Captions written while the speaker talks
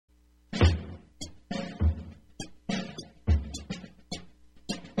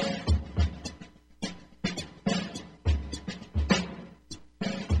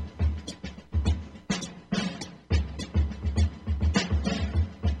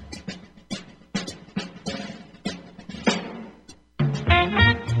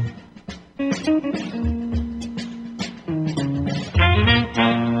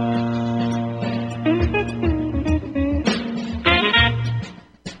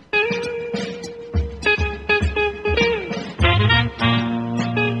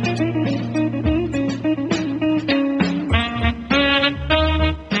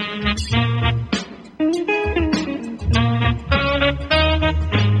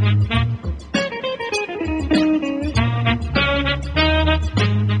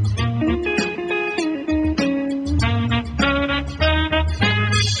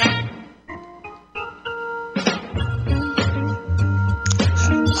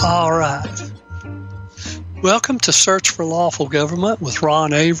All right. Welcome to Search for Lawful Government with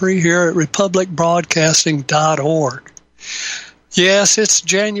Ron Avery here at republicbroadcasting.org. Yes, it's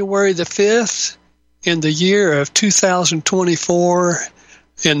January the 5th in the year of 2024,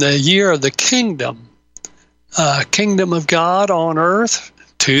 in the year of the kingdom, kingdom of God on earth,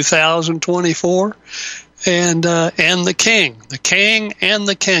 2024, and the king and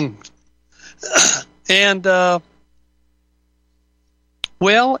the king. And,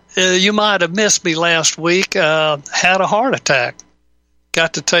 you might have missed me last week. Had a heart attack.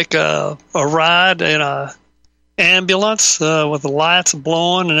 Got to take a ride in a ambulance with the lights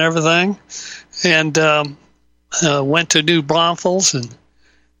blowing and everything, and went to New Braunfels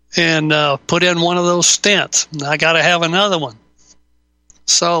and put in one of those stents. I got to have another one.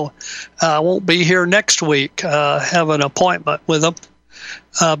 So I won't be here next week. Have an appointment with them,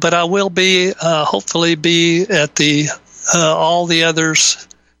 but I will be hopefully be at the all the others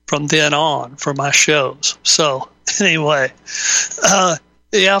from then on for my shows. So anyway,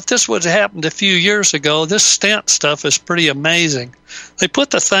 if this would have happened a few years ago, this stent stuff is pretty amazing. They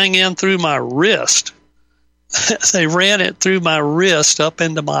put the thing in through my wrist. They ran it through my wrist up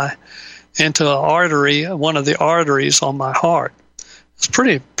into an artery, one of the arteries on my heart. It's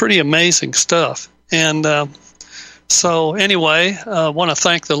pretty amazing stuff. And so anyway, I want to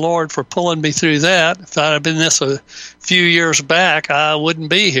thank the Lord for pulling me through that. If I had been this a few years back, I wouldn't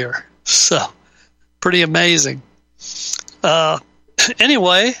be here. So pretty amazing.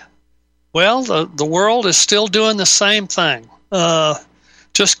 Anyway, well, the world is still doing the same thing.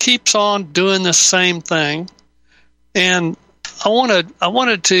 Just keeps on doing the same thing. And I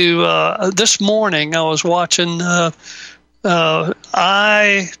wanted to this morning I was watching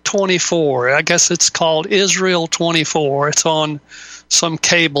I-24. I guess it's called Israel 24. It's on some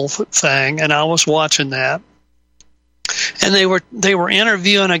cable thing, and I was watching that. And they were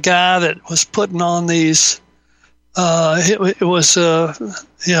interviewing a guy that was putting on these. It was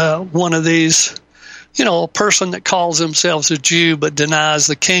one of these, a person that calls themselves a Jew but denies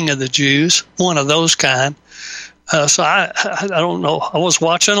the King of the Jews. One of those kind. So I don't know. I was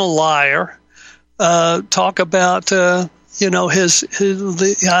watching a liar talk about. The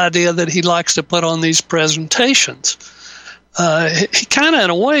idea that he likes to put on these presentations. He kind of, in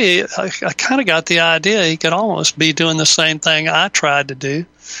a way, I kind of got the idea he could almost be doing the same thing I tried to do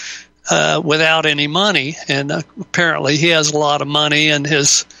without any money. And apparently he has a lot of money, and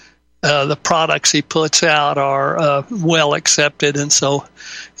the products he puts out are well accepted. And so,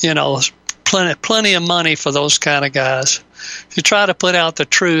 plenty of money for those kind of guys. If you try to put out the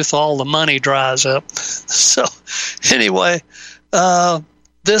truth, all the money dries up. So anyway, I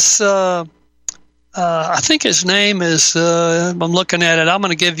think his name is, I'm looking at it, I'm going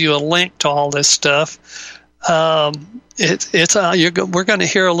to give you a link to all this stuff. We're going to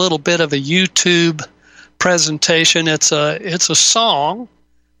hear a little bit of a YouTube presentation. It's a song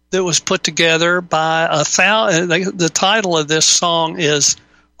that was put together by the title of this song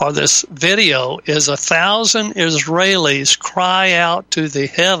this video is 1,000 Israelis cry out to the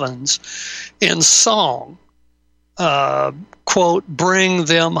heavens in song, quote, bring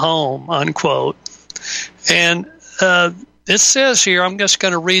them home, unquote. And it says here, I'm just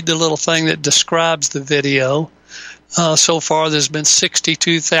going to read the little thing that describes the video. So far, there's been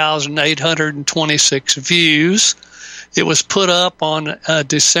 62,826 views. It was put up on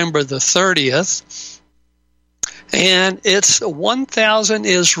December the 30th. And it's 1,000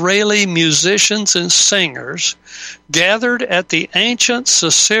 Israeli musicians and singers gathered at the ancient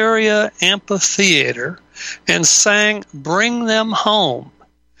Caesarea amphitheater and sang Bring Them Home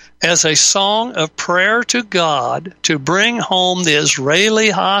as a song of prayer to God to bring home the Israeli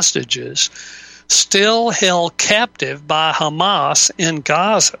hostages still held captive by Hamas in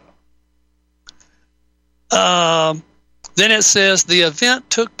Gaza. Then it says the event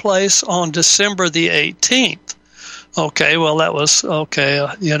took place on December the 18th. Okay, well, that was, a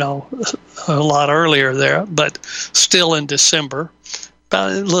lot earlier there, but still in December,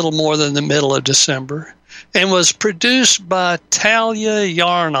 about a little more than the middle of December, and was produced by Talia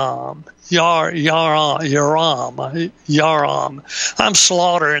Yaram. I'm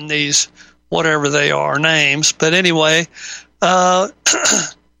slaughtering these, whatever they are, names, but anyway, so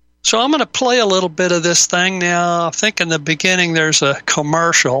I'm going to play a little bit of this thing now. I think in the beginning there's a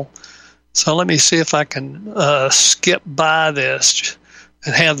commercial. So let me see if I can skip by this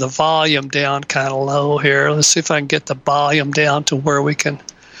and have the volume down kind of low here. Let's see if I can get the volume down to where we can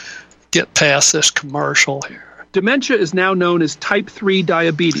get past this commercial here. Dementia is now known as type 3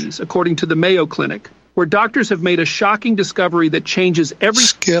 diabetes, according to the Mayo Clinic, where doctors have made a shocking discovery that changes every...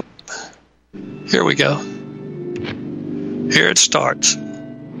 Skip. Here we go. Here it starts.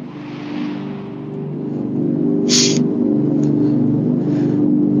 The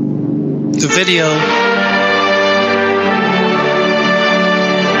video.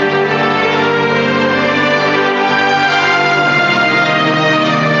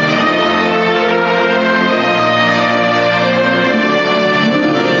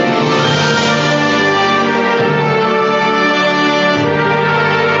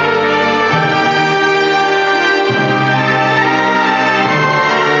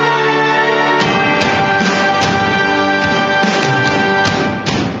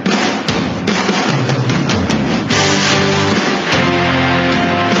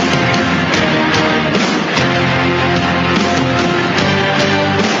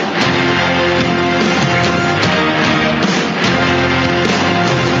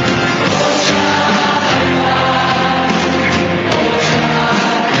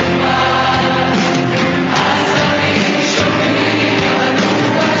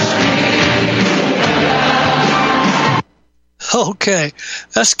 Okay,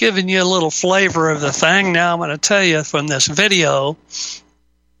 that's giving you a little flavor of the thing. Now I'm going to tell you from this video,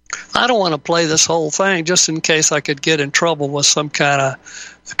 I don't want to play this whole thing just in case I could get in trouble with some kind of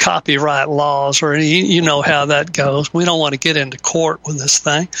copyright laws or any, you know how that goes. We don't want to get into court with this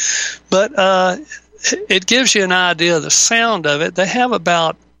thing. But it gives you an idea of the sound of it. They have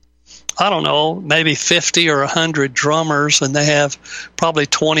about, I don't know, maybe 50 or 100 drummers, and they have probably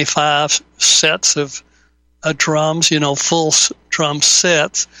 25 sets of drums, you know, full drum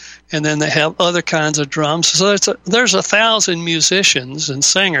sets, and then they have other kinds of drums. So there's 1,000 musicians and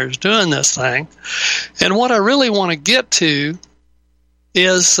singers doing this thing. And what I really want to get to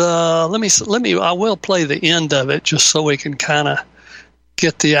is I will play the end of it just so we can kind of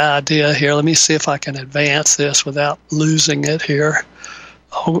get the idea here. Let me see if I can advance this without losing it here.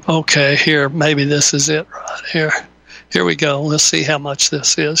 Oh, okay, here, maybe this is it right here. Here we go. Let's see how much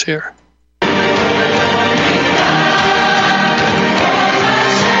this is here.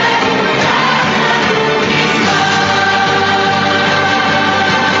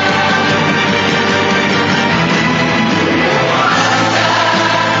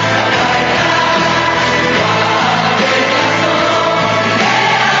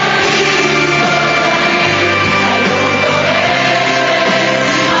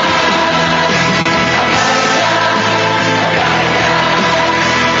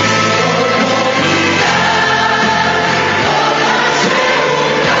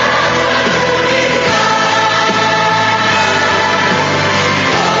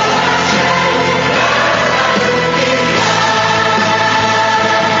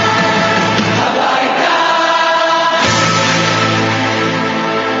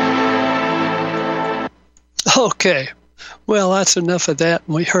 Okay, well, that's enough of that.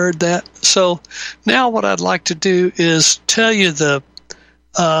 We heard that. So now what I'd like to do is tell you the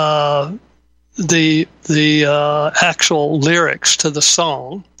actual lyrics to the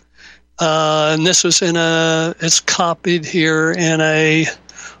song. And this was it's copied here in a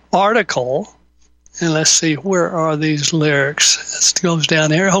article. And let's see, where are these lyrics? It goes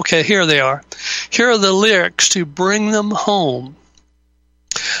down here. Okay, here they are. Here are the lyrics to Bring Them Home.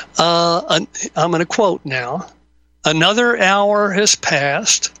 I'm going to quote now. Another hour has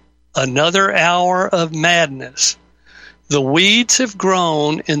passed, another hour of madness. The weeds have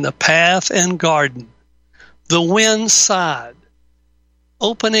grown in the path and garden. The wind sighed,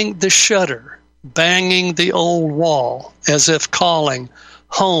 opening the shutter, banging the old wall, as if calling,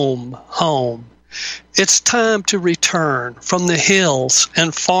 home, home. It's time to return from the hills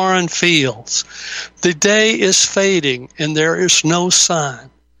and foreign fields. The day is fading and there is no sign.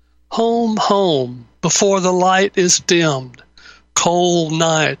 Home, home, before the light is dimmed. Cold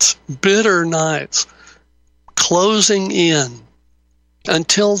nights, bitter nights, closing in.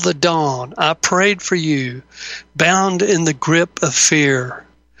 Until the dawn, I prayed for you, bound in the grip of fear.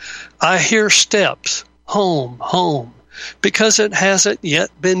 I hear steps, home, home, because it hasn't yet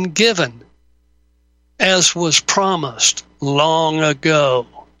been given, as was promised long ago.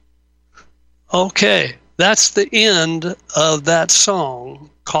 Okay, that's the end of that song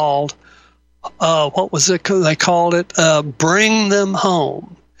called, what was it? They called it Bring Them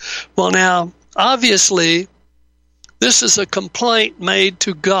Home. Well, now, obviously, this is a complaint made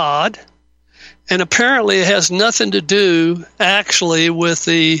to God, and apparently it has nothing to do, actually, with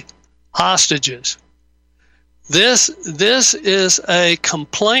the hostages. This is a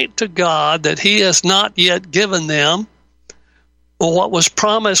complaint to God that He has not yet given them, or what was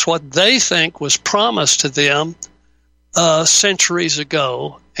promised, what they think was promised to them centuries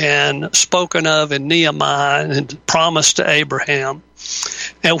ago, and spoken of in Nehemiah and promised to Abraham,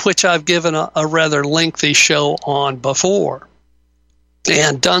 and which I've given a rather lengthy show on before,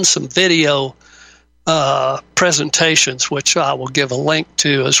 and done some video presentations, which I will give a link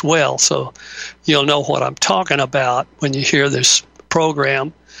to as well, so you'll know what I'm talking about when you hear this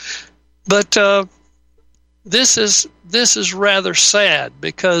program. But this is rather sad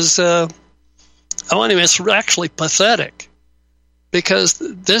because it's actually pathetic, because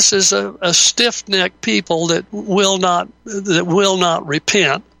this is a stiff-necked people that will not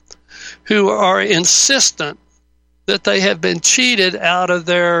repent, who are insistent that they have been cheated out of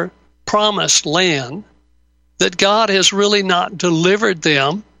their promised land, that God has really not delivered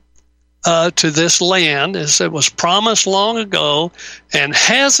them to this land as it was promised long ago and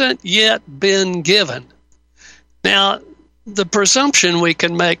hasn't yet been given. Now, the presumption we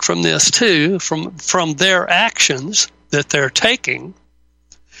can make from this too, from their actions that they're taking,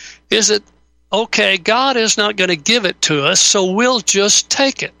 is that, okay, God is not going to give it to us, so we'll just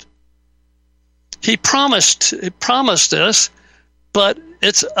take it. He promised us, but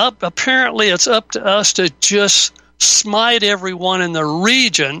apparently it's up to us to just smite everyone in the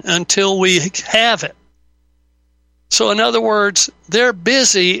region until we have it. So in other words, they're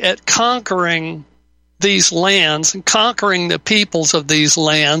busy at conquering these lands and conquering the peoples of these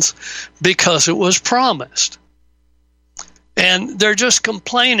lands because it was promised. And they're just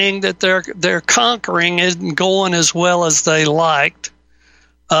complaining that their conquering isn't going as well as they liked.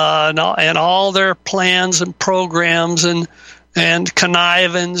 And all their plans and programs and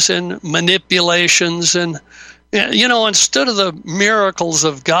connivance and manipulations and, instead of the miracles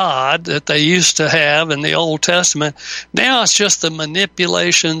of God that they used to have in the Old Testament, now it's just the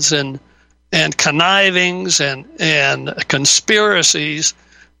manipulations and connivings and conspiracies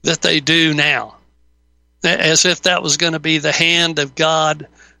that they do now, as if that was going to be the hand of God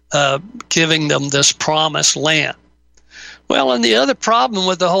giving them this promised land. Well, and the other problem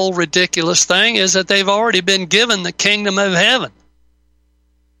with the whole ridiculous thing is that they've already been given the kingdom of heaven.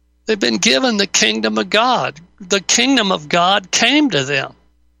 They've been given the kingdom of God. The kingdom of God came to them,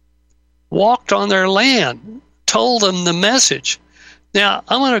 walked on their land, told them the message. Now,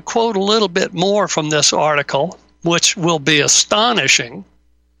 I'm going to quote a little bit more from this article, which will be astonishing.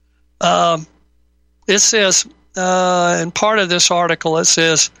 It says, in part of this article, it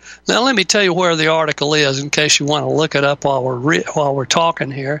says, now let me tell you where the article is in case you want to look it up while we're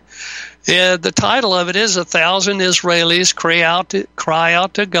talking here. The title of it is 1,000 Israelis cry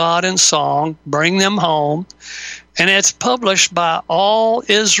out to God in song, bring them home. And it's published by All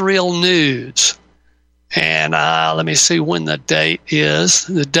Israel News. And let me see when the date is.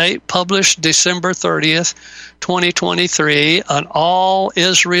 The date published December 30th, 2023. An All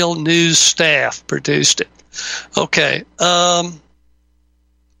Israel News staff produced it. Okay.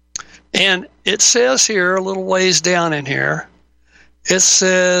 And it says here, a little ways down in here, it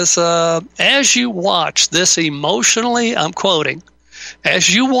says, as you watch this emotionally, I'm quoting,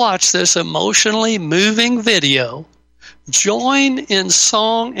 as you watch this emotionally moving video, join in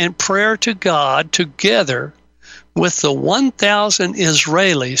song and prayer to God together with the 1,000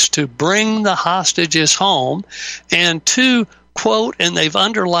 Israelis to bring the hostages home, and to, quote, and they've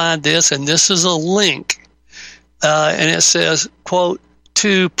underlined this, and this is a link, and it says, quote,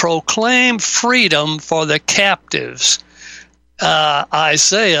 to proclaim freedom for the captives.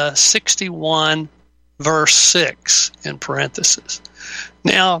 Isaiah 61, verse 6, in parentheses.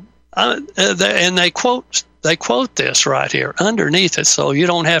 Now, and they quote this right here underneath it, so you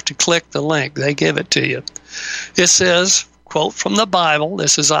don't have to click the link. They give it to you. It says, quote from the Bible,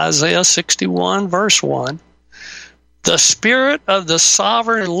 this is Isaiah 61, verse 1, "The Spirit of the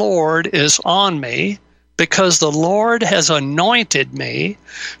Sovereign Lord is on me, because the Lord has anointed me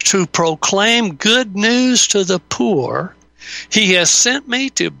to proclaim good news to the poor. He has sent me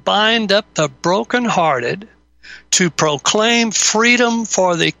to bind up the brokenhearted, to proclaim freedom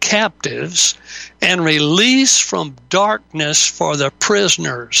for the captives, and release from darkness for the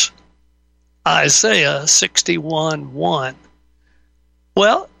prisoners." Isaiah 61:1.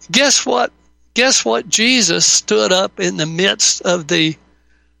 Well, guess what? Guess what? Jesus stood up in the midst of the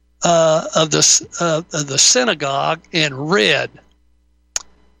synagogue and read,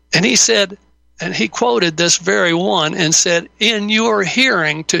 and he said, and he quoted this very one and said, "In your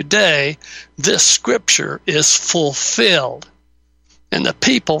hearing today, this scripture is fulfilled." And the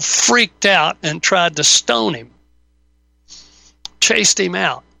people freaked out and tried to stone him, chased him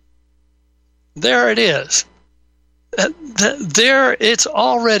out. There it is. There, it's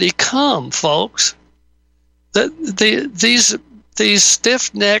already come, folks. These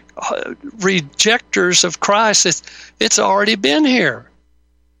stiff-necked rejectors of Christ, it's already been here.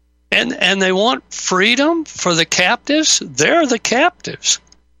 And they want freedom for the captives. They're the captives.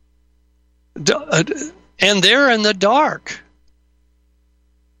 And they're in the dark.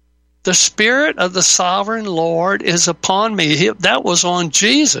 The Spirit of the Sovereign Lord is upon me. That was on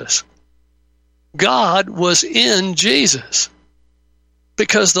Jesus. God was in Jesus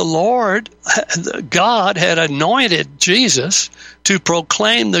because the Lord, God had anointed Jesus to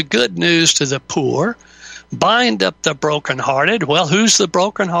proclaim the good news to the poor, bind up the brokenhearted. Well, who's the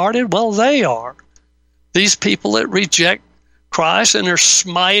brokenhearted? Well, they are. These people that reject Christ and are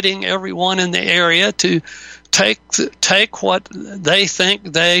smiting everyone in the area to take what they think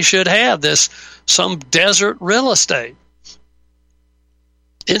they should have, some desert real estate,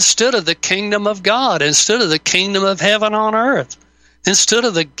 instead of the kingdom of God, instead of the kingdom of heaven on earth, instead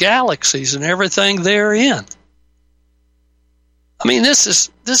of the galaxies and everything therein. I mean, this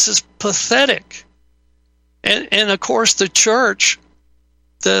is pathetic. And of course, the church,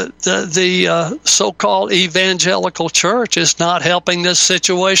 the so-called evangelical church, is not helping this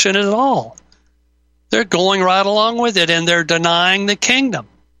situation at all. They're going right along with it, and they're denying the kingdom.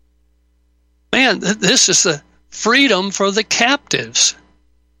 Man, this is the freedom for the captives.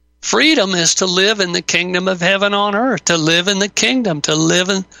 Freedom is to live in the kingdom of heaven on earth, to live in the kingdom, to live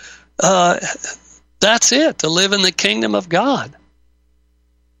in, that's it, to live in the kingdom of God.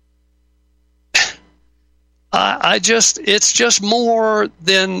 It's just more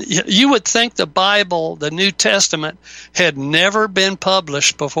than, you would think the Bible, the New Testament, had never been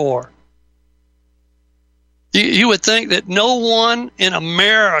published before. You would think that no one in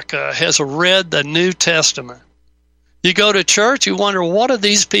America has read the New Testament. You go to church, you wonder, what are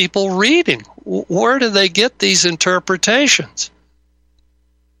these people reading? Where do they get these interpretations?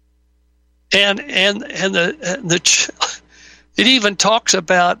 And it even talks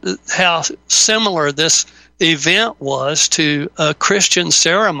about how similar this event was to Christian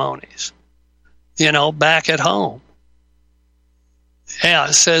ceremonies, back at home. Yeah,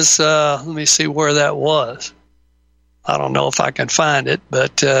 it says, let me see where that was. I don't know if I can find it,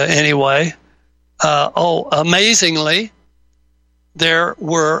 but anyway. Amazingly, there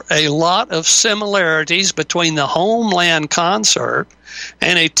were a lot of similarities between the Homeland concert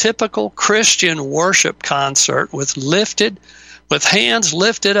and a typical Christian worship concert with hands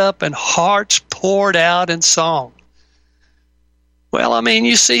lifted up and hearts poured out in song. Well, I mean,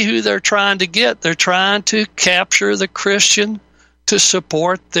 you see who they're trying to get. They're trying to capture the Christian to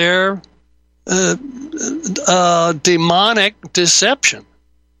support their demonic deception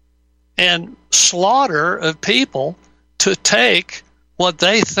and slaughter of people to take what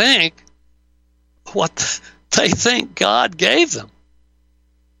they think God gave them.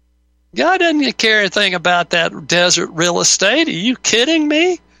 God doesn't care anything about that desert real estate. Are you kidding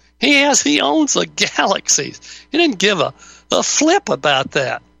me? He owns the galaxies. He didn't give a flip about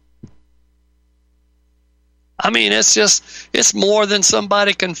that. I mean, it's more than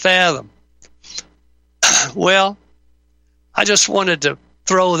somebody can fathom. Well, I just wanted to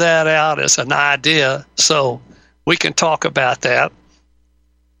throw that out as an idea so we can talk about that.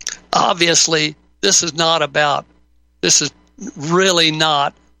 Obviously, this is really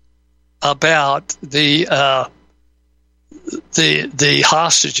not about the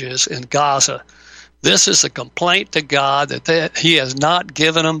hostages in Gaza. This is a complaint to God that He has not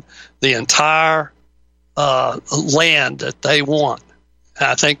given them the entire land that they want.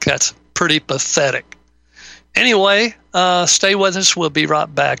 I think that's pretty pathetic. Anyway, stay with us. We'll be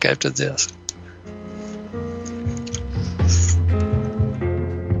right back after this.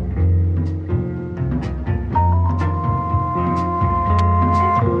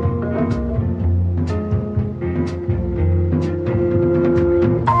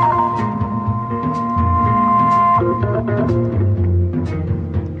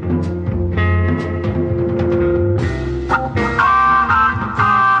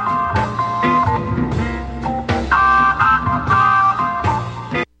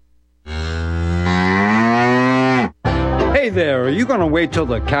 There, are you going to wait till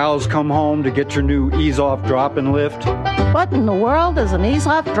the cows come home to get your new ease-off drop-and lift? What in the world is an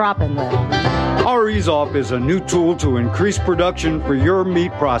ease-off drop-and lift? Our ease-off is a new tool to increase production for your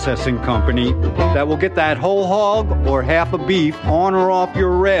meat processing company that will get that whole hog or half a beef on or off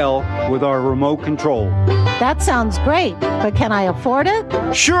your rail with our remote control. That sounds great, but can I afford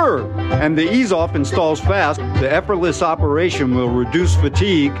it? Sure, and the ease-off installs fast. The effortless operation will reduce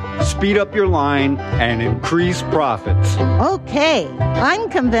fatigue, speed up your line, and increase profits. Okay, I'm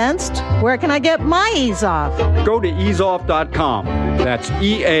convinced. Where can I get my ease-off? Go to easeoff.com. That's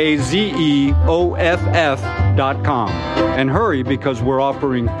EAZEOFF.com. And hurry because we're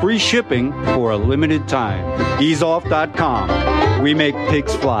offering free shipping for a limited time. Easeoff.com. We make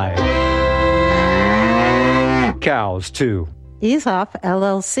pigs fly. Cows, too. EaseOff,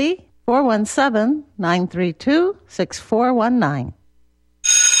 LLC, 417-932-6419.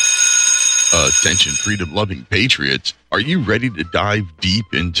 Attention, freedom-loving patriots. Are you ready to dive deep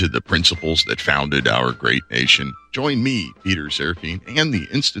into the principles that founded our great nation? Join me, Peter Serafine, and the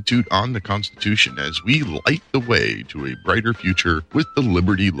Institute on the Constitution as we light the way to a brighter future with the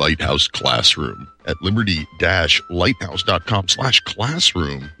Liberty Lighthouse Classroom. At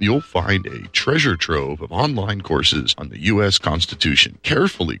liberty-lighthouse.com/classroom, you'll find a treasure trove of online courses on the U.S. Constitution,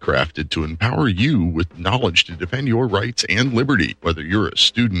 carefully crafted to empower you with knowledge to defend your rights and liberty. Whether you're a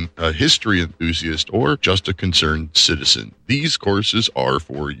student, a history enthusiast, or just a concerned citizen, these courses are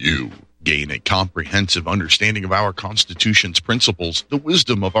for you. Gain a comprehensive understanding of our Constitution's principles, the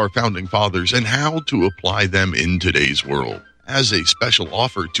wisdom of our founding fathers, and how to apply them in today's world. As a special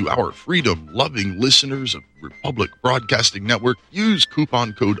offer to our freedom-loving listeners of Republic Broadcasting Network, use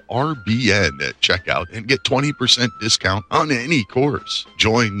coupon code RBN at checkout and get 20% discount on any course.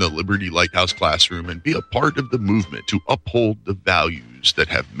 Join the Liberty Lighthouse Classroom and be a part of the movement to uphold the values that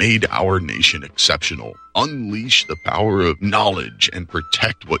have made our nation exceptional. Unleash the power of knowledge and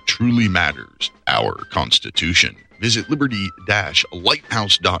protect what truly matters, our Constitution. Visit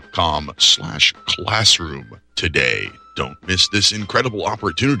liberty-lighthouse.com/classroom today. Don't miss this incredible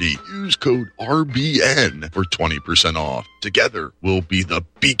opportunity. Use code RBN for 20% off. Together, we'll be the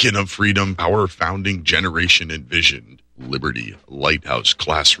beacon of freedom our founding generation envisioned. Liberty Lighthouse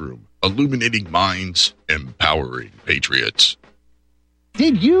Classroom. Illuminating minds, empowering patriots.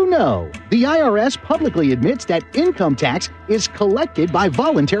 Did you know the IRS publicly admits that income tax is collected by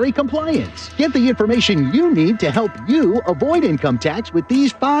voluntary compliance? Get the information you need to help you avoid income tax with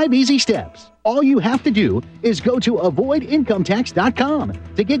these 5 easy steps. All you have to do is go to avoidincometax.com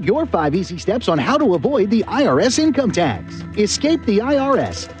to get your 5 easy steps on how to avoid the IRS income tax. Escape the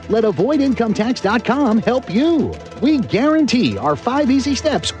IRS. Let avoidincometax.com help you. We guarantee our 5 easy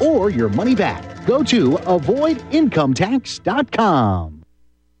steps or your money back. Go to avoidincometax.com.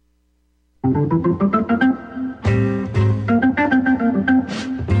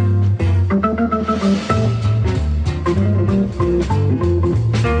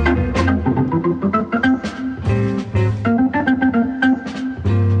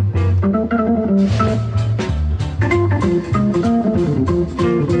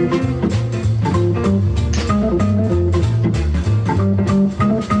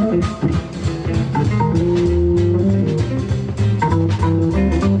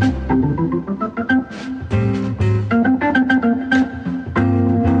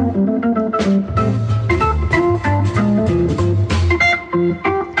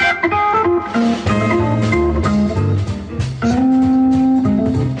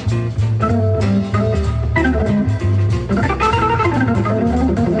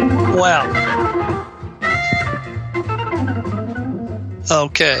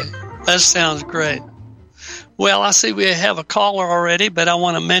 Okay, that sounds great. Well, I see we have a caller already, but I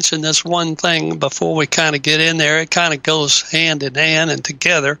want to mention this one thing before we kind of get in there. It kind of goes hand in hand and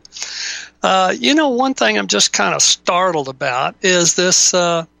together. One thing I'm just kind of startled about is this,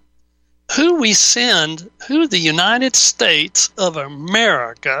 who the United States of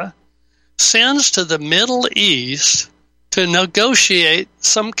America sends to the Middle East to negotiate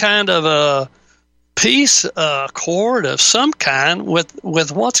some kind of a peace accord of some kind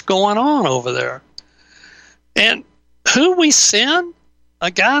with what's going on over there. And who we send? A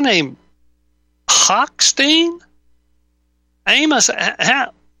guy named Hochstein? Amos, is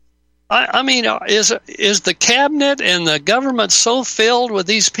the cabinet and the government so filled with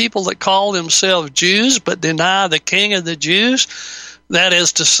these people that call themselves Jews but deny the King of the Jews? That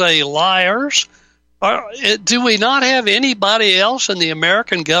is to say, liars. Do we not have anybody else in the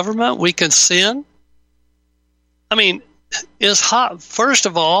American government we can send? I mean, first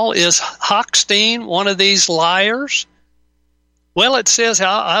of all, is Hochstein one of these liars? Well, it says,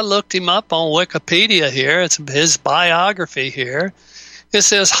 I looked him up on Wikipedia here. It's his biography here. It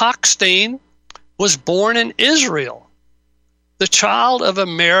says Hochstein was born in Israel, the child of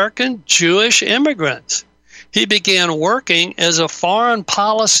American Jewish immigrants. He began working as a foreign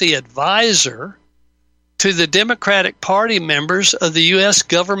policy advisor to the Democratic Party members of the U.S.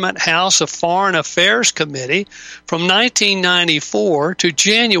 Government House of Foreign Affairs Committee from 1994 to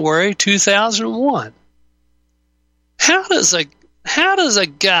January 2001. How does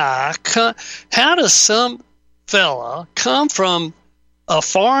some fella come from a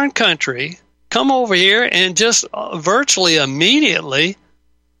foreign country, come over here and just virtually immediately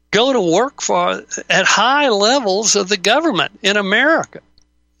go to work at high levels of the government in America?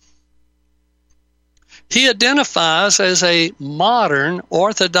 He identifies as a modern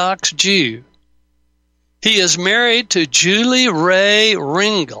Orthodox Jew. He is married to Julie Ray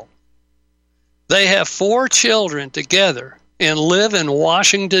Ringel. They have 4 children together, and live in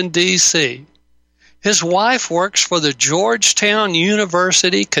Washington, D.C. His wife works for the Georgetown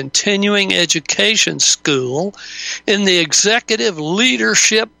University Continuing Education School in the Executive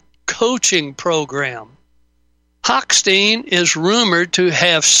Leadership Coaching Program. Hochstein is rumored to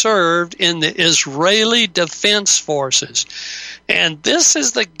have served in the Israeli Defense Forces. And this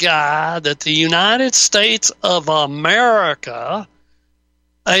is the guy that the United States of America,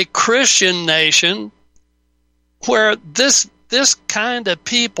 a Christian nation, where this kind of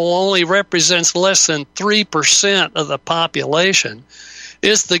people only represents less than 3% of the population,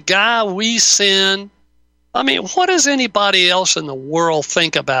 is the guy we send. I mean, what does anybody else in the world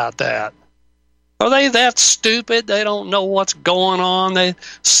think about that? Are they that stupid? They don't know what's going on. They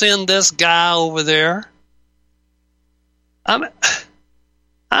send this guy over there. I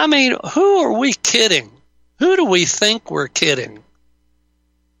mean, who are we kidding? Who do we think we're kidding?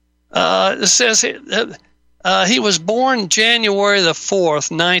 It says he was born January the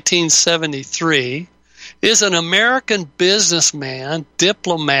 4th, 1973, is an American businessman,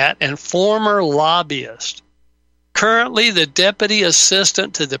 diplomat, and former lobbyist. Currently the Deputy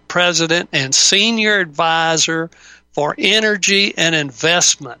Assistant to the President and Senior Advisor for Energy and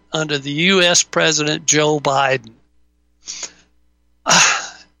Investment under the U.S. President Joe Biden.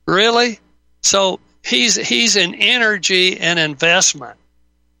 Really? So he's in energy and investment.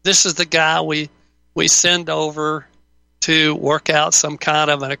 This is the guy we send over to work out some kind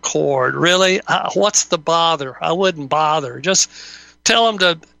of an accord. Really? What's the bother? I wouldn't bother. Just tell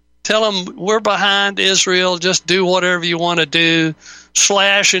them we're behind Israel. Just do whatever you want to do.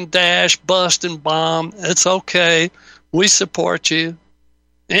 Slash and dash, bust and bomb. It's okay. We support you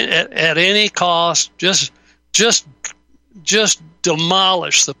at any cost. Just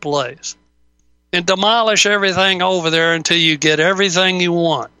demolish the place and demolish everything over there until you get everything you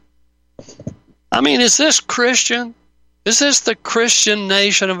want. I mean, is this Christian? Is this the Christian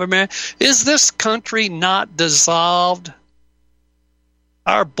nation of America? Is this country not dissolved?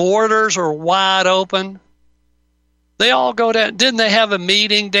 Our borders are wide open. They all go down. Didn't they have a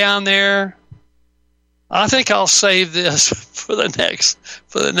meeting down there? I think I'll save this for the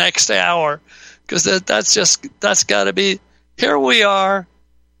next hour, because that's got to be. Here we are.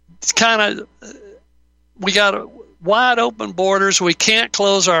 It's we got wide open borders. We can't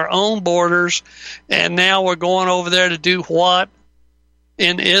close our own borders, and now we're going over there to do what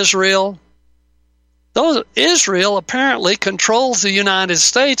in Israel? Israel apparently controls the United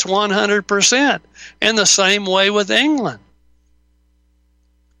States 100%, and the same way with England.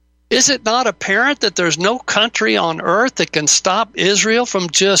 Is it not apparent that there's no country on earth that can stop Israel from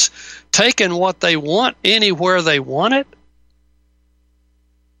just taking what they want anywhere they want it?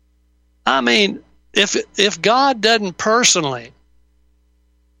 I mean, if God doesn't personally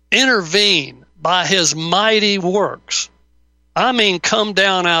intervene by his mighty works, I mean, come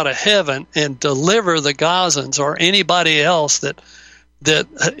down out of heaven and deliver the Gazans or anybody else that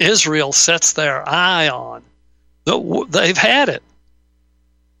Israel sets their eye on, they've had it,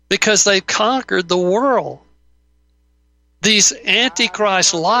 because they've conquered the world. These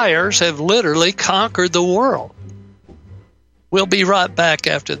Antichrist liars have literally conquered the world. We'll be right back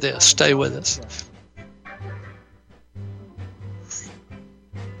after this. Stay with us.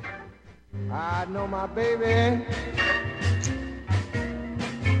 I know my baby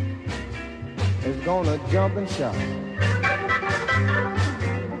is gonna jump and shout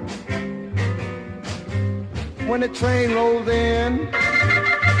when the train rolls in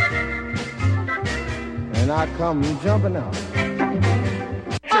and I come jumping out.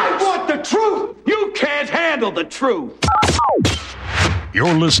 I want the truth. You can't handle the truth.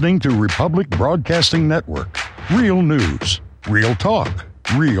 You're listening to Republic Broadcasting Network. Real news, real talk,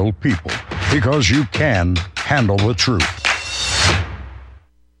 real people. Because you can handle the truth.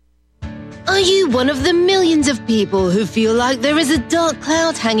 Are you one of the millions of people who feel like there is a dark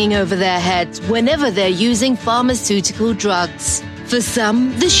cloud hanging over their heads whenever they're using pharmaceutical drugs? For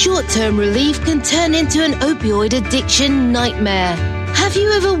some, the short-term relief can turn into an opioid addiction nightmare. Have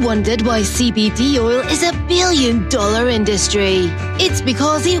you ever wondered why CBD oil is a billion-dollar industry? It's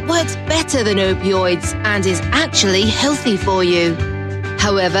because it works better than opioids and is actually healthy for you.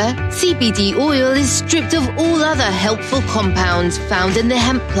 However, CBD oil is stripped of all other helpful compounds found in the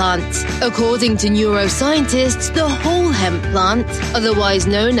hemp plant. According to neuroscientists, the whole hemp plant, otherwise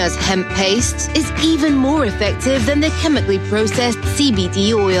known as hemp paste, is even more effective than the chemically processed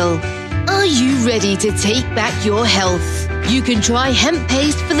CBD oil. Are you ready to take back your health? You can try hemp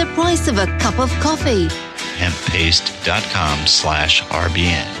paste for the price of a cup of coffee.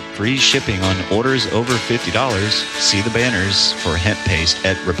 Hemppaste.com/RBN. Free shipping on orders over $50. See the banners for hemp paste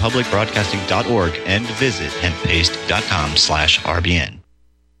at republicbroadcasting.org and visit hemppaste.com/RBN.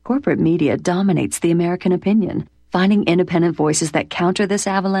 Corporate media dominates the American opinion. Finding independent voices that counter this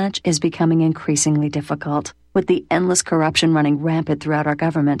avalanche is becoming increasingly difficult. With the endless corruption running rampant throughout our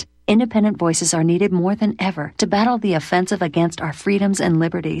government, independent voices are needed more than ever to battle the offensive against our freedoms and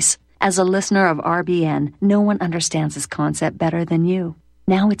liberties. As a listener of RBN, no one understands this concept better than you.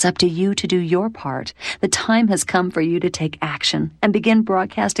 Now it's up to you to do your part. The time has come for you to take action and begin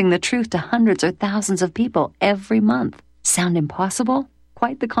broadcasting the truth to hundreds or thousands of people every month. Sound impossible?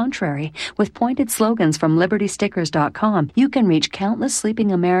 Quite the contrary. With pointed slogans from LibertyStickers.com, you can reach countless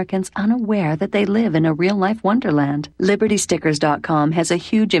sleeping Americans unaware that they live in a real-life wonderland. LibertyStickers.com has a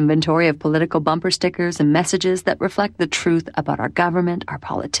huge inventory of political bumper stickers and messages that reflect the truth about our government, our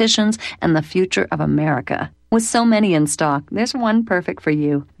politicians, and the future of America. With so many in stock, there's one perfect for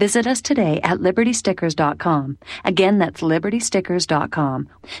you. Visit us today at LibertyStickers.com. Again, that's LibertyStickers.com.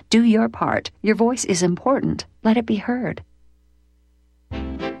 Do your part. Your voice is important. Let it be heard.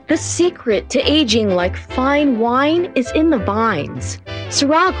 The secret to aging like fine wine is in the vines.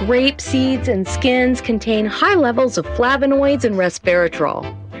 Syrah grape seeds and skins contain high levels of flavonoids and resveratrol.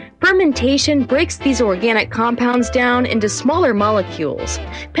 Fermentation breaks these organic compounds down into smaller molecules,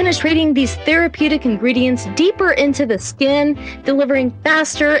 penetrating these therapeutic ingredients deeper into the skin, delivering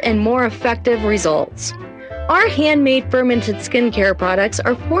faster and more effective results. Our handmade fermented skincare products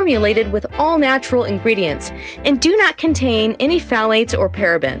are formulated with all-natural ingredients and do not contain any phthalates or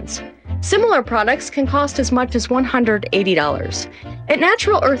parabens. Similar products can cost as much as $180. At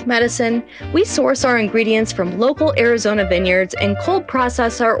Natural Earth Medicine, we source our ingredients from local Arizona vineyards and cold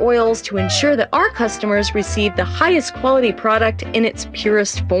process our oils to ensure that our customers receive the highest quality product in its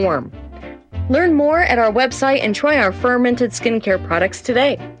purest form. Learn more at our website and try our fermented skincare products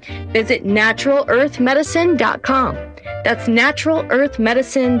today. Visit NaturalEarthMedicine.com. That's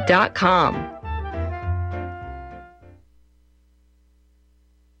NaturalEarthMedicine.com.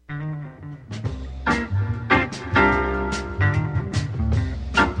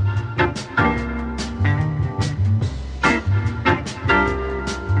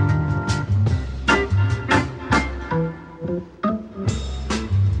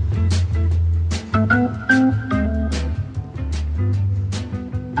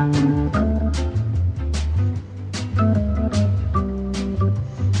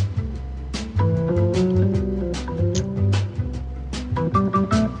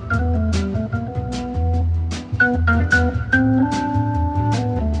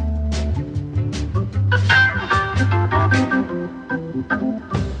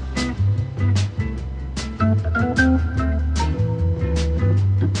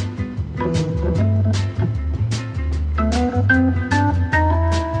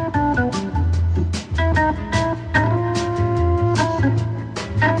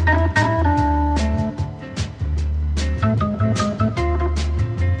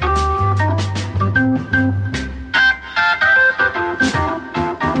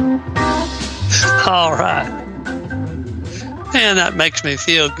 All right. Man, that makes me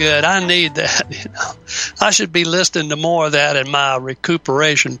feel good. I need that, I should be listening to more of that in my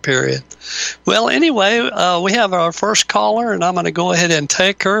recuperation period. Well, anyway, we have our first caller, and I'm going to go ahead and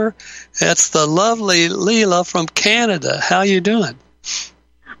take her. It's the lovely Leela from Canada. How you doing?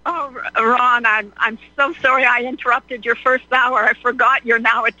 Oh, Ron, I'm so sorry I interrupted your first hour. I forgot you're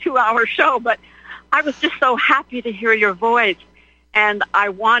now a 2-hour show, but I was just so happy to hear your voice, and I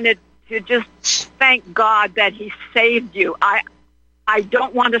wanted to just thank God that He saved you. I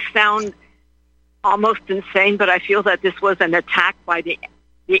don't want to sound almost insane, but I feel that this was an attack by the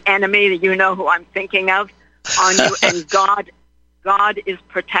enemy, you know who I'm thinking of, on you, and God is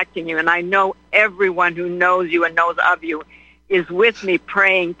protecting you, and I know everyone who knows you and knows of you is with me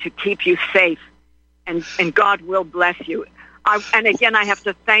praying to keep you safe, and God will bless you. And again, I have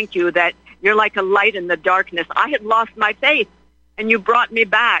to thank you that you're like a light in the darkness. I had lost my faith, and you brought me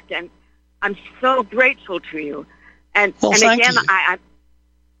back, and I'm so grateful to you. And again,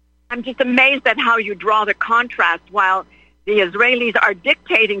 I'm just amazed at how you draw the contrast. While the Israelis are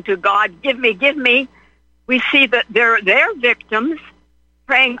dictating to God, give me, we see that they're victims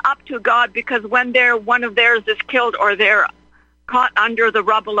praying up to God, because when one of theirs is killed or they're caught under the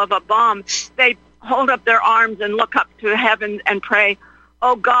rubble of a bomb, they hold up their arms and look up to heaven and pray,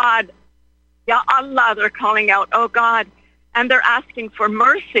 oh God, Ya Allah, they're calling out, oh God, and they're asking for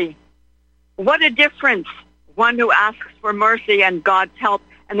mercy. What a difference. One who asks for mercy and God's help,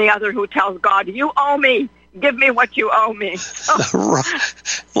 and the other who tells God, you owe me, give me what you owe me.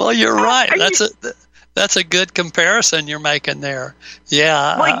 Right. Well, you're right. That's a good comparison you're making there.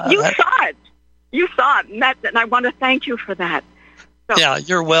 Yeah. Well, you saw it. You saw it, and I want to thank you for that. So, yeah,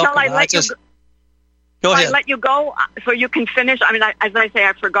 you're welcome. Shall I let you go ahead. I let you go so you can finish? I mean, as I say,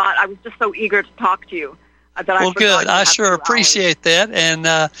 I forgot. I was just so eager to talk to you. Well, good. I sure appreciate that, and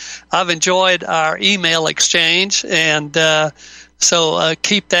I've enjoyed our email exchange, and so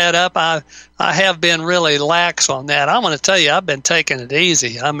keep that up. I have been really lax on that. I'm going to tell you, I've been taking it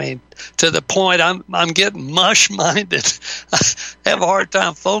easy. I mean, to the point I'm getting mush-minded. I have a hard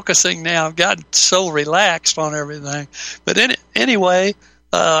time focusing now. I've gotten so relaxed on everything. But anyway,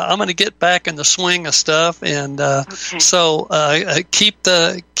 I'm going to get back in the swing of stuff, and so keep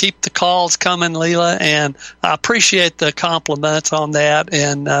the calls coming, Leela, and I appreciate the compliments on that,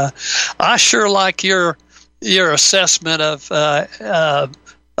 and I sure like your assessment of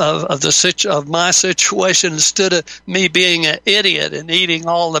my situation instead of me being an idiot and eating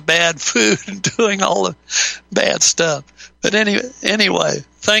all the bad food and doing all the bad stuff. But anyway,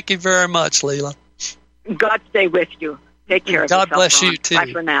 thank you very much, Leela. God stay with you. Take care of yourself. God bless you, too.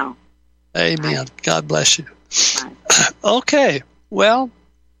 Bye for now. Amen. Bye. God bless you. Bye. Okay. Well,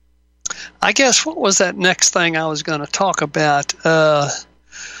 I guess what was that next thing I was going to talk about?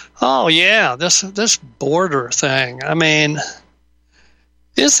 Oh, yeah, this border thing. I mean,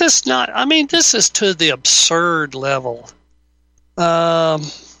 is this not... I mean, this is to the absurd level.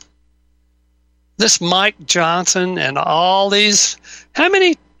 This Mike Johnson and all these... How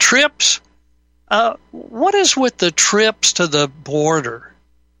many trips... what is with the trips to the border?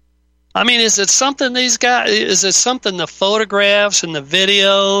 I mean, is it something these guys? Is it something the photographs and the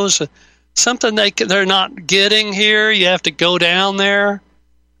videos? Something they're not getting here? You have to go down there.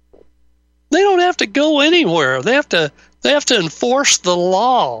 They don't have to go anywhere. They have to enforce the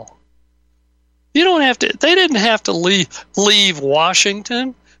law. You don't have to. They didn't have to leave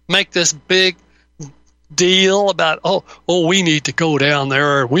Washington. Make this big deal about we need to go down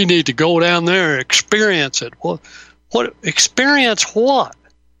there. We need to go down there and experience it. Well, what experience? What?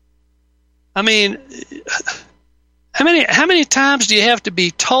 I mean, how many times do you have to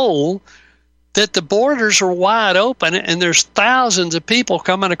be told that the borders are wide open and there's thousands of people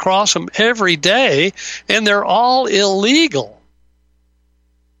coming across them every day and they're all illegal?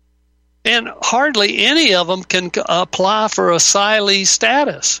 And hardly any of them can apply for asylee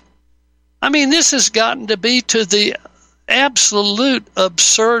status. I mean, this has gotten to be to the absolute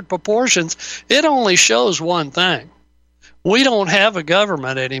absurd proportions. It only shows one thing. We don't have a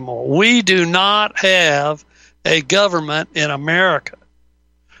government anymore. We do not have a government in America.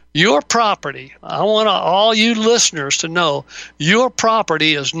 Your property, I want all you listeners to know, your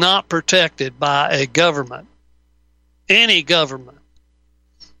property is not protected by a government. Any government.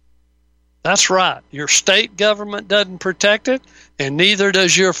 That's right. Your state government doesn't protect it, and neither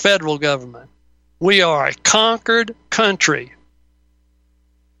does your federal government. We are a conquered country.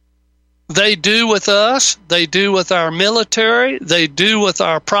 They do with us, they do with our military, they do with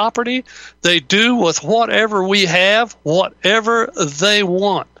our property, they do with whatever we have, whatever they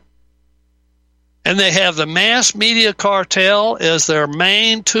want. And they have the mass media cartel as their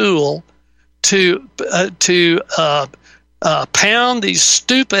main tool to pound these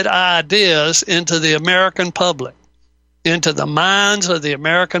stupid ideas into the American public, into the minds of the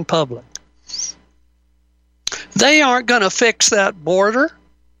American public. They aren't going to fix that border.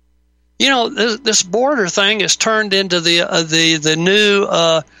 You know, this border thing has turned into the new.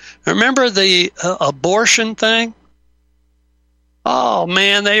 Remember the abortion thing? Oh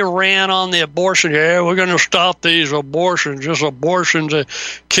man, they ran on the abortion. Yeah, we're going to stop these abortions. Just abortions are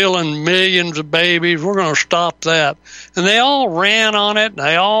killing millions of babies. We're going to stop that. And they all ran on it. And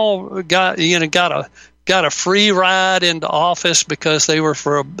they all got a free ride into office because they were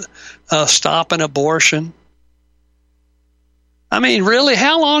for stopping abortion. I mean, really,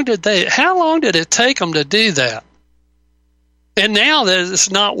 how long did it take them to do that? And now that it's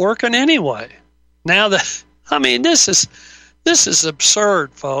not working anyway. This is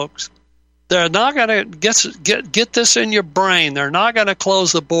absurd, folks. They're not going to get this in your brain. They're not going to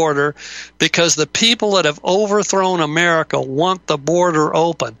close the border because the people that have overthrown America want the border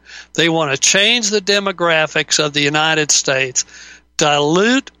open. They want to change the demographics of the United States,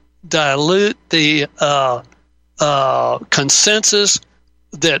 dilute the consensus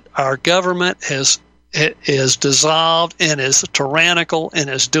that our government is dissolved and is tyrannical and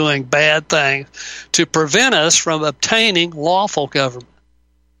is doing bad things to prevent us from obtaining lawful government.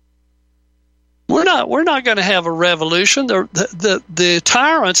 We're not going to have a revolution. The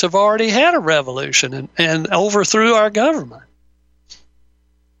tyrants have already had a revolution and overthrew our government.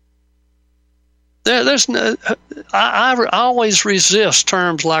 There's no. I always resist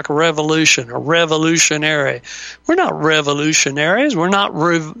terms like revolution or revolutionary. We're not revolutionaries. We're not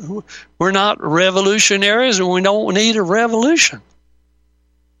revolutionaries, and we don't need a revolution.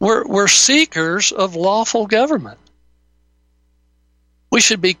 We're seekers of lawful government. We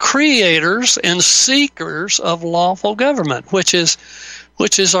should be creators and seekers of lawful government, which is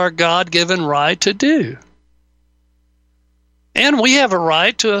our God-given right to do. And we have a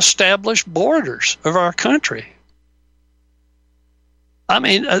right to establish borders of our country. I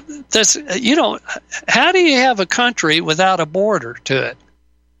mean, how do you have a country without a border to it?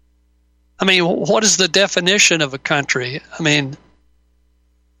 I mean, what is the definition of a country? I mean,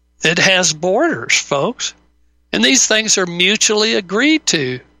 it has borders, folks. And these things are mutually agreed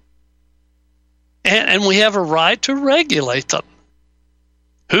to. And we have a right to regulate them.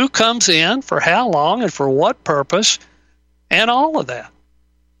 Who comes in, for how long, and for what purpose, and all of that.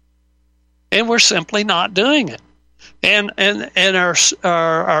 And we're simply not doing it. And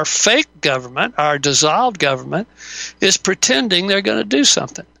our fake government, our dissolved government, is pretending they're going to do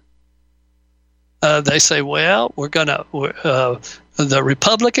something. They say, well, we're going to, the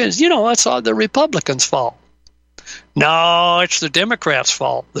Republicans, it's all the Republicans' fault. No, it's the Democrats'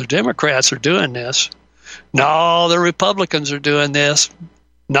 fault. The Democrats are doing this. No, the Republicans are doing this.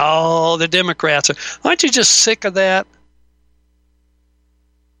 No, the Democrats are. Aren't you just sick of that?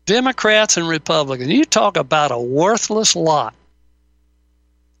 Democrats and Republicans, you talk about a worthless lot,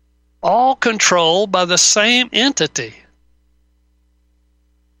 all controlled by the same entity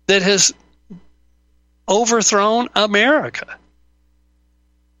that has overthrown America.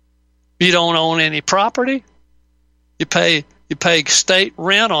 You don't own any property. You pay state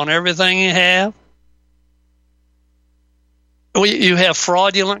rent on everything you have. You have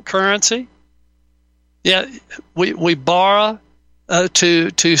fraudulent currency. Yeah, we borrow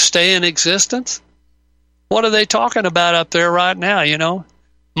to stay in existence. What are they talking about up there right now?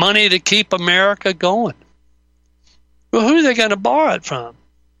 Money to keep America going. Well, who are they going to borrow it from?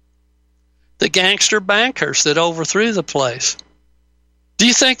 The gangster bankers that overthrew the place. Do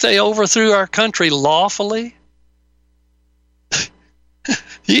you think they overthrew our country lawfully?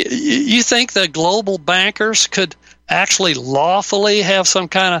 You think the global bankers could actually lawfully have some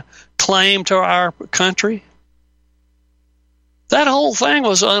kind of claim to our country? That whole thing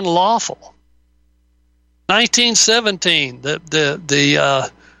was unlawful. 1917,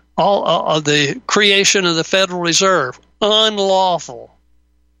 the creation of the Federal Reserve, unlawful.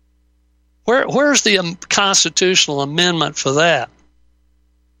 Where's the constitutional amendment for that?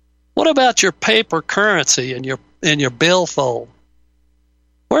 What about your paper currency and your billfold?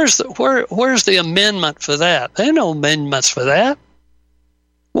 Where's the amendment for that? There are no amendments for that.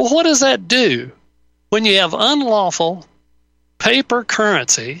 Well, what does that do when you have unlawful paper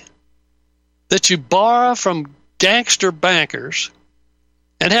currency that you borrow from gangster bankers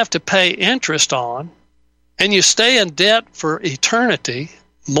and have to pay interest on, and you stay in debt for eternity,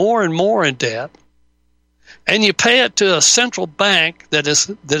 more and more in debt, and you pay it to a central bank that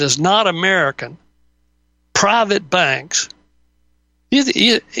is not American, private banks?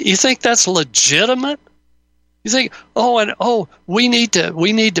 You think that's legitimate? You think, we need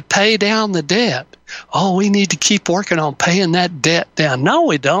to pay down the debt. Oh, we need to keep working on paying that debt down. No,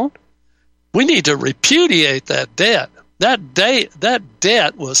 we don't. We need to repudiate that debt. That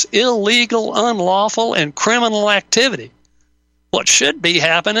debt was illegal, unlawful, and criminal activity. What should be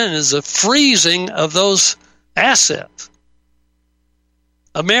happening is a freezing of those assets.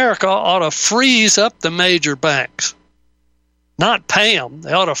 America ought to freeze up the major banks. Not pay them.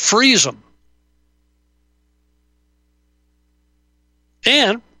 They ought to freeze them.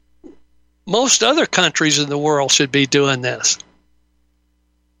 And most other countries in the world should be doing this.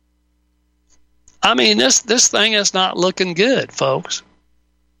 I mean, this thing is not looking good, folks.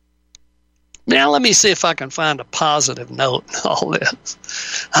 Now, let me see if I can find a positive note in all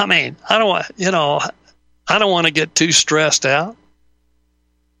this. I mean, I don't want to get too stressed out.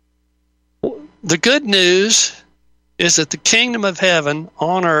 The good news is that the kingdom of heaven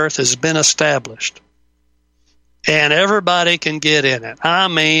on earth has been established. And everybody can get in it. I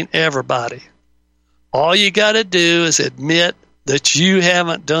mean, everybody. All you got to do is admit that you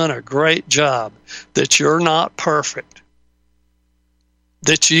haven't done a great job, that you're not perfect,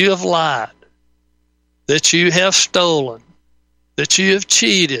 that you have lied, that you have stolen, that you have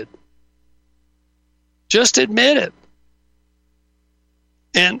cheated. Just admit it.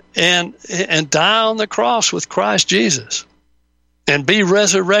 And die on the cross with Christ Jesus and be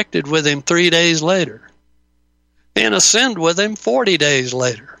resurrected with him 3 days later and ascend with him 40 days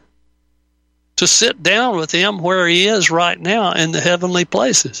later to sit down with him where he is right now in the heavenly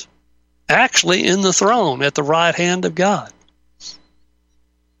places actually in the throne at the right hand of God.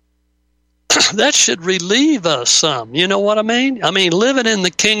 That should relieve us some. You know what I mean? I mean, living in the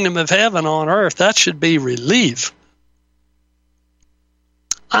kingdom of heaven on earth, that should be relief.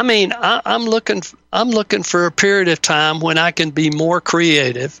 I mean, I'm looking for a period of time when I can be more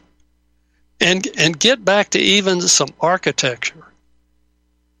creative and get back to even some architecture.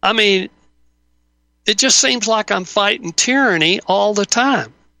 I mean, it just seems like I'm fighting tyranny all the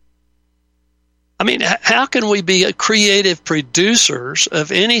time. I mean, how can we be creative producers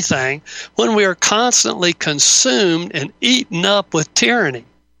of anything when we are constantly consumed and eaten up with tyranny?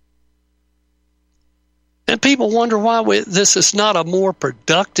 And people wonder why this is not a more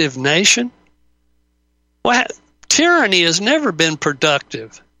productive nation. Well, tyranny has never been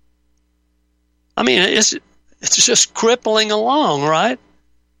productive. I mean, it's just crippling along, right?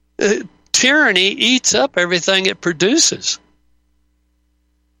 Tyranny eats up everything it produces.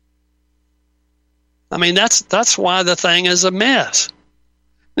 I mean, that's why the thing is a mess.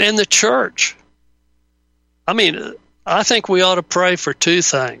 And the church, I mean, I think we ought to pray for two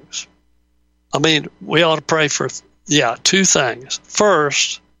things. I mean, we ought to pray for, two things.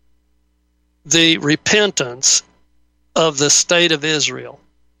 First, the repentance of the state of Israel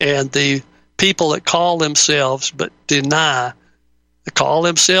and the people that call themselves but deny, they call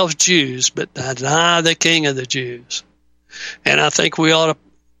themselves Jews but deny the King of the Jews. And I think we ought to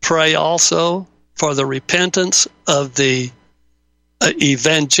pray also for the repentance of the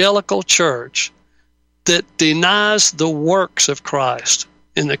evangelical church that denies the works of Christ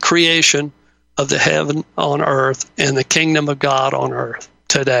in the creation of the heaven on earth and the kingdom of God on earth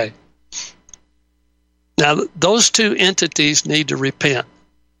today. Now, those two entities need to repent.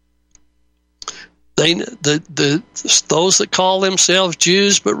 Those that call themselves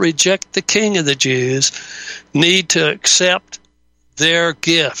Jews but reject the King of the Jews need to accept their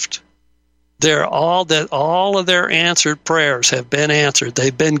gift. All of their answered prayers have been answered.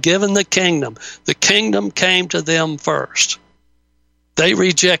 They've been given the kingdom. The kingdom came to them first. They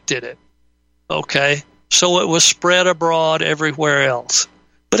rejected it. Okay, so it was spread abroad everywhere else.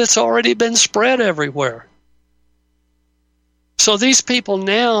 But it's already been spread everywhere. So these people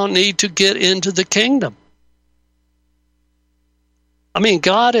now need to get into the kingdom. I mean,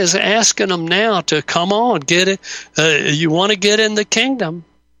 God is asking them now to come on, get it. You want to get in the kingdom.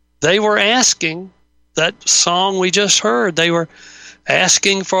 They were asking, that song we just heard, they were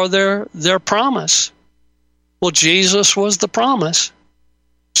asking for their promise. Well, Jesus was the promise.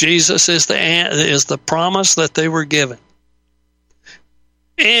 Jesus is the promise that they were given.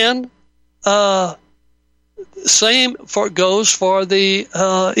 And same goes for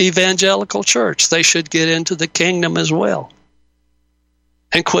the evangelical church. They should get into the kingdom as well.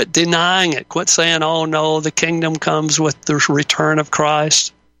 And quit denying it. Quit saying, oh no, the kingdom comes with the return of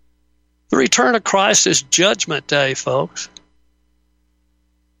Christ. The return of Christ is Judgment Day, folks.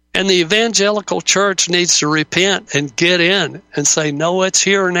 And the evangelical church needs to repent and get in and say, no, it's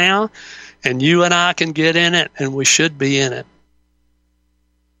here now, and you and I can get in it, and we should be in it.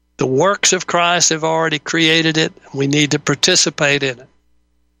 The works of Christ have already created it, and we need to participate in it.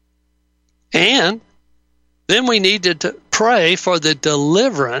 And then we need to pray for the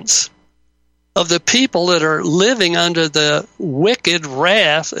deliverance of the people that are living under the wicked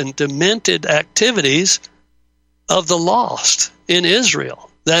wrath and demented activities of the lost in Israel.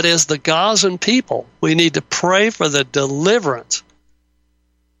 That is the Gazan people. We need to pray for the deliverance.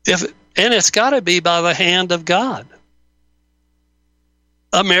 And it's got to be by the hand of God.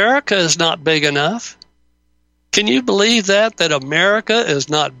 America is not big enough. Can you believe that America is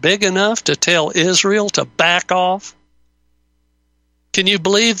not big enough to tell Israel to back off? Can you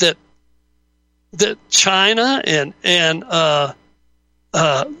believe that China and the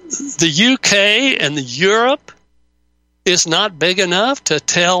UK and Europe is not big enough to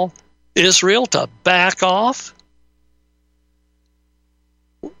tell Israel to back off?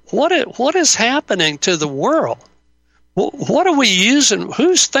 What is happening to the world? What are we using?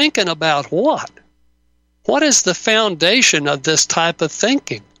 Who's thinking about what? What is the foundation of this type of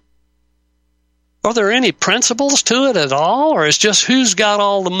thinking? Are there any principles to it at all, or is just who's got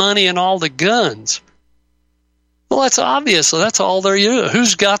all the money and all the guns? Well, that's obvious. So that's all they're using.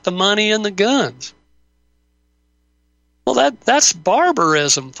 Who's got the money and the guns? Well, that's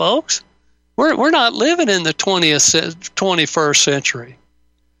barbarism, folks. We're not living in the 21st century.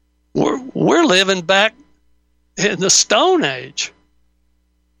 We're living back in the Stone Age.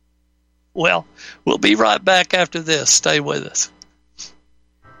 Well, we'll be right back after this. Stay with us.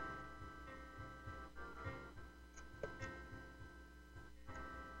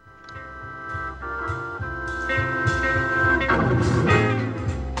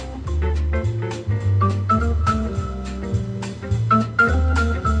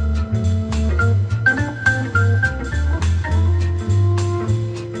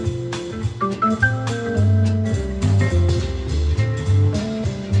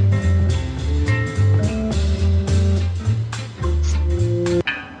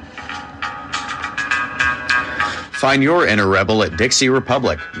 Find your inner rebel at Dixie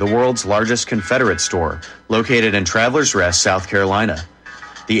Republic, the world's largest Confederate store, located in Travelers Rest, South Carolina.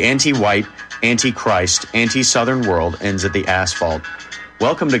 The anti-white, anti-Christ, anti-Southern world ends at the asphalt.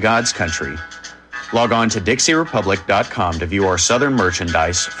 Welcome to God's country. Log on to DixieRepublic.com to view our Southern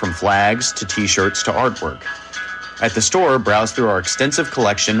merchandise, from flags to T-shirts to artwork. At the store, browse through our extensive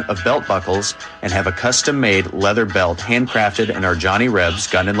collection of belt buckles and have a custom-made leather belt handcrafted in our Johnny Reb's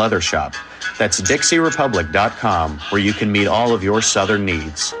Gun and Leather Shop. That's DixieRepublic.com, where you can meet all of your Southern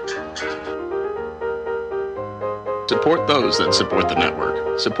needs. Support those that support the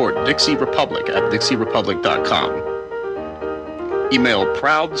network. Support Dixie Republic at DixieRepublic.com. Email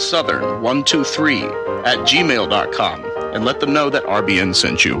ProudSouthern123@gmail.com and let them know that RBN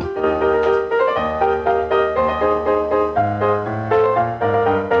sent you.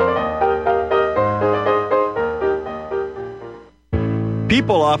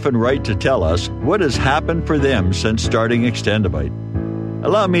 People often write to tell us what has happened for them since starting Extendivite.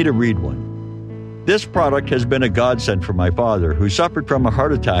 Allow me to read one. This product has been a godsend for my father, who suffered from a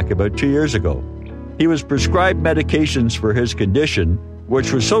heart attack about 2 years ago. He was prescribed medications for his condition,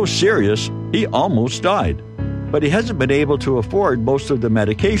 which was so serious he almost died. But he hasn't been able to afford most of the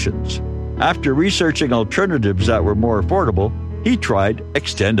medications. After researching alternatives that were more affordable, he tried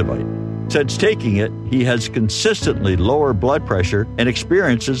Extendivite. Since taking it, he has consistently lower blood pressure and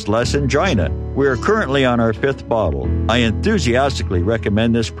experiences less angina. We are currently on our 5th bottle. I enthusiastically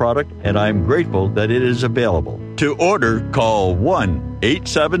recommend this product, and I am grateful that it is available. To order, call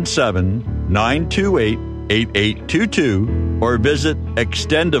 1-877-928-8822 or visit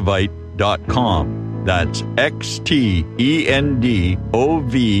Extendivite.com. That's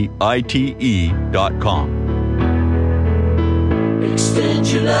XTENDOVITE.com. Extend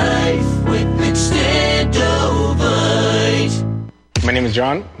your life with Extendovite. My name is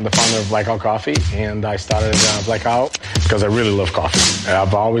John. I'm the founder of Blackout Coffee, and I started Blackout because I really love coffee.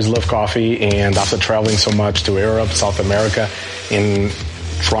 I've always loved coffee, and after traveling so much to Europe, South America, and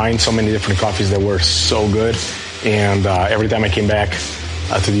trying so many different coffees that were so good, and every time I came back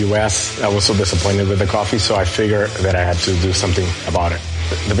to the U.S., I was so disappointed with the coffee, so I figured that I had to do something about it.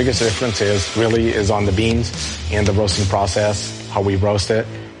 The biggest difference is on the beans and the roasting process, how we roast it,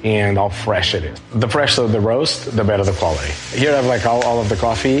 and how fresh it is. The fresher the roast, the better the quality. Here I have all of the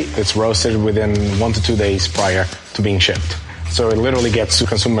coffee. It's roasted within 1 to 2 days prior to being shipped. So it literally gets to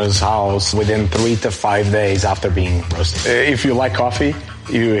consumer's house within 3 to 5 days after being roasted. If you like coffee,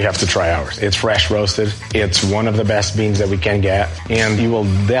 you have to try ours. It's fresh roasted. It's one of the best beans that we can get, and you will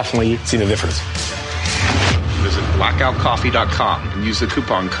definitely see the difference. Visit blackoutcoffee.com and use the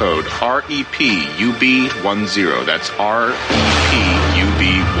coupon code REPUB10. That's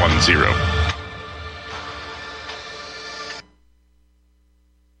REPUB10.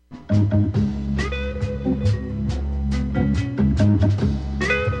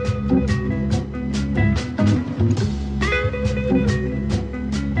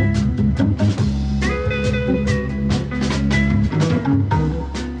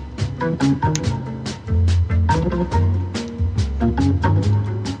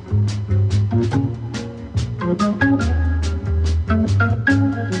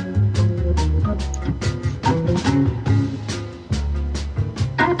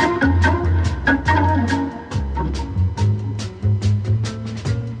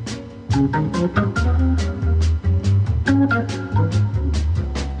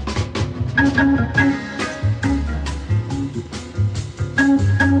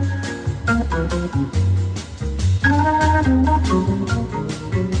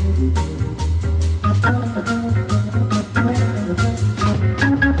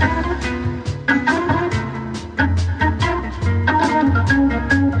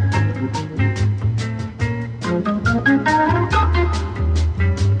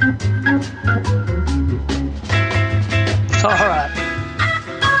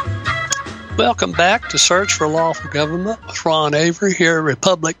 Welcome back to Search for Lawful Government with Ron Avery here at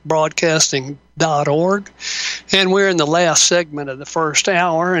republicbroadcasting.org. And we're in the last segment of the first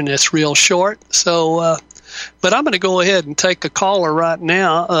hour, and it's real short. So, but I'm going to go ahead and take a caller right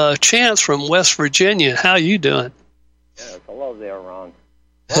now. Chance from West Virginia. How you doing? Yes, hello there, Ron.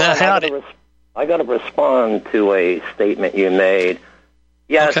 Howdy. I got to respond to a statement you made.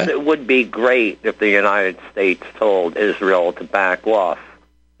 Yes, okay. It would be great if the United States told Israel to back off.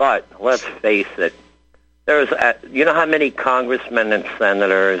 But let's face it, you know how many congressmen and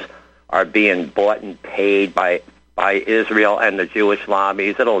senators are being bought and paid by Israel and the Jewish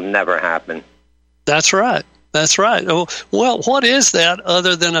lobbies? It'll never happen. That's right. That's right. Well, what is that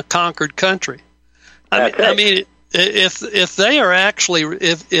other than a conquered country? I mean, if they are actually,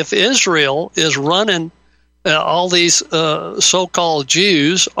 if Israel is running all these so-called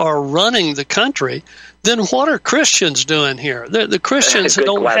Jews are running the country, then what are Christians doing here? The Christians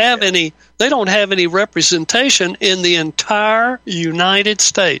don't have any. They don't have any representation in the entire United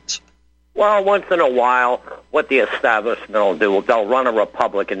States. Well, once in a while, what the establishment will do, they'll run a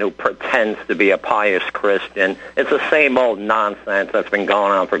Republican who pretends to be a pious Christian. It's the same old nonsense that's been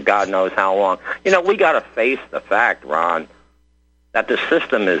going on for God knows how long. You know, we got to face the fact, Ron, that the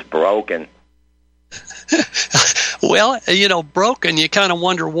system is broken. Well, you know, broken, you kind of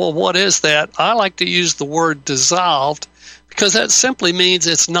wonder, well, what is that? I like to use the word dissolved because that simply means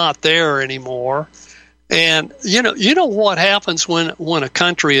it's not there anymore. And, you know what happens when a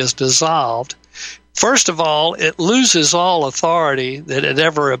country is dissolved? First of all, it loses all authority that it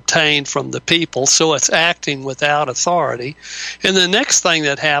ever obtained from the people, so it's acting without authority. And the next thing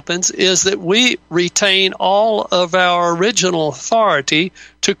that happens is that we retain all of our original authority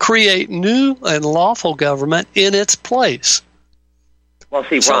to create new and lawful government in its place. Well,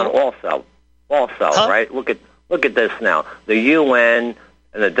 see, Ron, also, right? Look at this now. The UN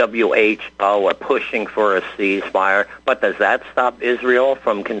and the WHO are pushing for a ceasefire, but does that stop Israel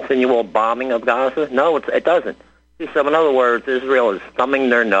from continual bombing of Gaza? No, it doesn't. See, so in other words, Israel is thumbing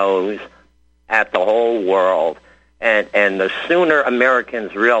their nose at the whole world, and the sooner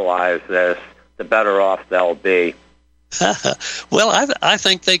Americans realize this, the better off they'll be. Well, I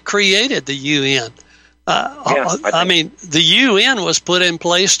think they created the UN. I mean, the UN was put in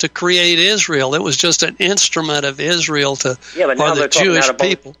place to create Israel. It was just an instrument of Israel for the Jewish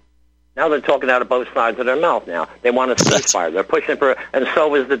people. Now they're talking out of both sides of their mouth now. They want a ceasefire. They're pushing for, and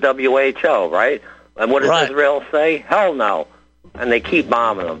so is the WHO, right? And what does Israel say? Hell no. And they keep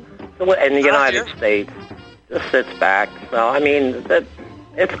bombing them. So, and the United States just sits back. So, I mean,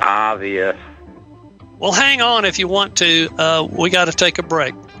 it's obvious. Well, hang on if you want to. We got to take a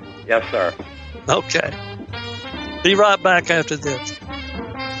break. Yes, sir. Okay. Be right back after this.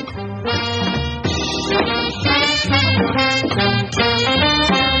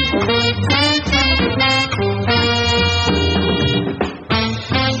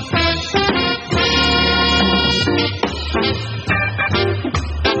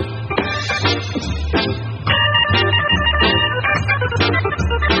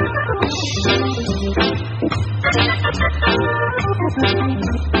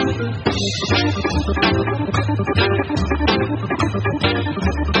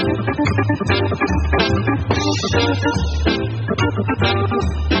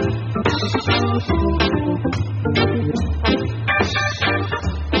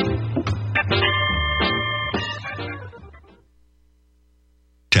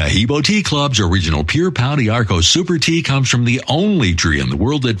 Tahibo Tea Club's original Pure Pau d'Arco Super Tea comes from the only tree in the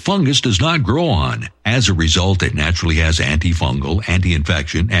world that fungus does not grow on. As a result, it naturally has antifungal,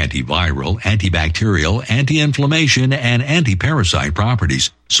 anti-infection, antiviral, antibacterial, anti-inflammation, and anti-parasite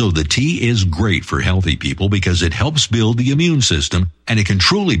properties. So the tea is great for healthy people because it helps build the immune system, and it can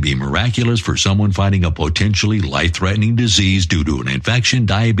truly be miraculous for someone fighting a potentially life-threatening disease due to an infection,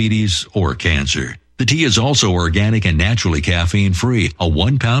 diabetes, or cancer. The tea is also organic and naturally caffeine-free. A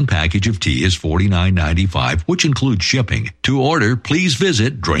 1-pound package of tea is $49.95, which includes shipping. To order, please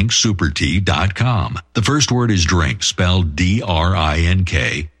visit drinksupertea.com. The first word is drink, spelled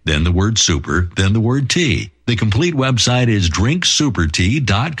D-R-I-N-K, then the word super, then the word tea. The complete website is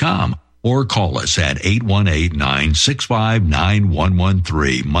drinksupertea.com. Or call us at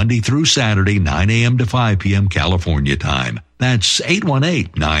 818-965-9113, Monday through Saturday, 9 a.m. to 5 p.m. California time. That's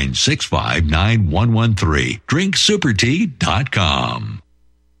 818-965-9113, drinksupertea.com.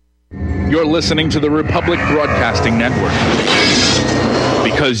 You're listening to the Republic Broadcasting Network,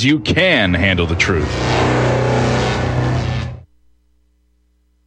 because you can handle the truth.